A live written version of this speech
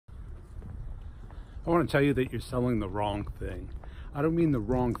I want to tell you that you're selling the wrong thing. I don't mean the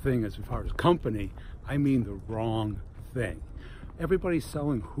wrong thing as far as company, I mean the wrong thing. Everybody's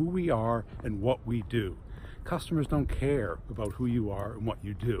selling who we are and what we do. Customers don't care about who you are and what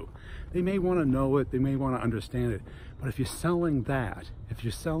you do. They may want to know it, they may want to understand it, but if you're selling that, if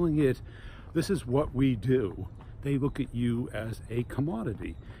you're selling it, this is what we do, they look at you as a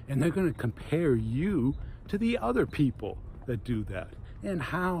commodity, and they're going to compare you to the other people that do that and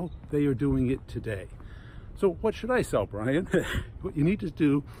how they are doing it today. So what should I sell, Brian? What you need to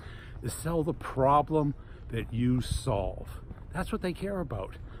do is sell the problem that you solve. That's what they care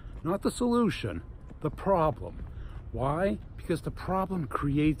about, not the solution, the problem. Why? Because the problem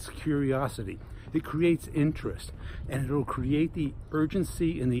creates curiosity, it creates interest, and it'll create the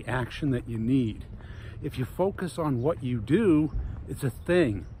urgency and the action that you need. If you focus on what you do, it's a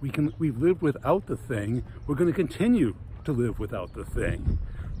thing. We've lived without the thing. We're going to continue to live without the thing.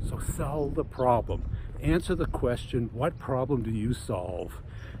 So sell the problem. Answer the question, what problem do you solve?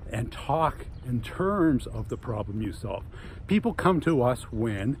 And talk in terms of the problem you solve. People come to us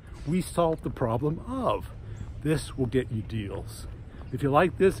when we solve the problem of. This will get you deals. If you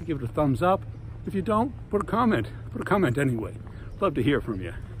like this, give it a thumbs up. If you don't, put a comment. Put a comment anyway. Love to hear from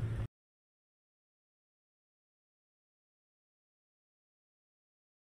you.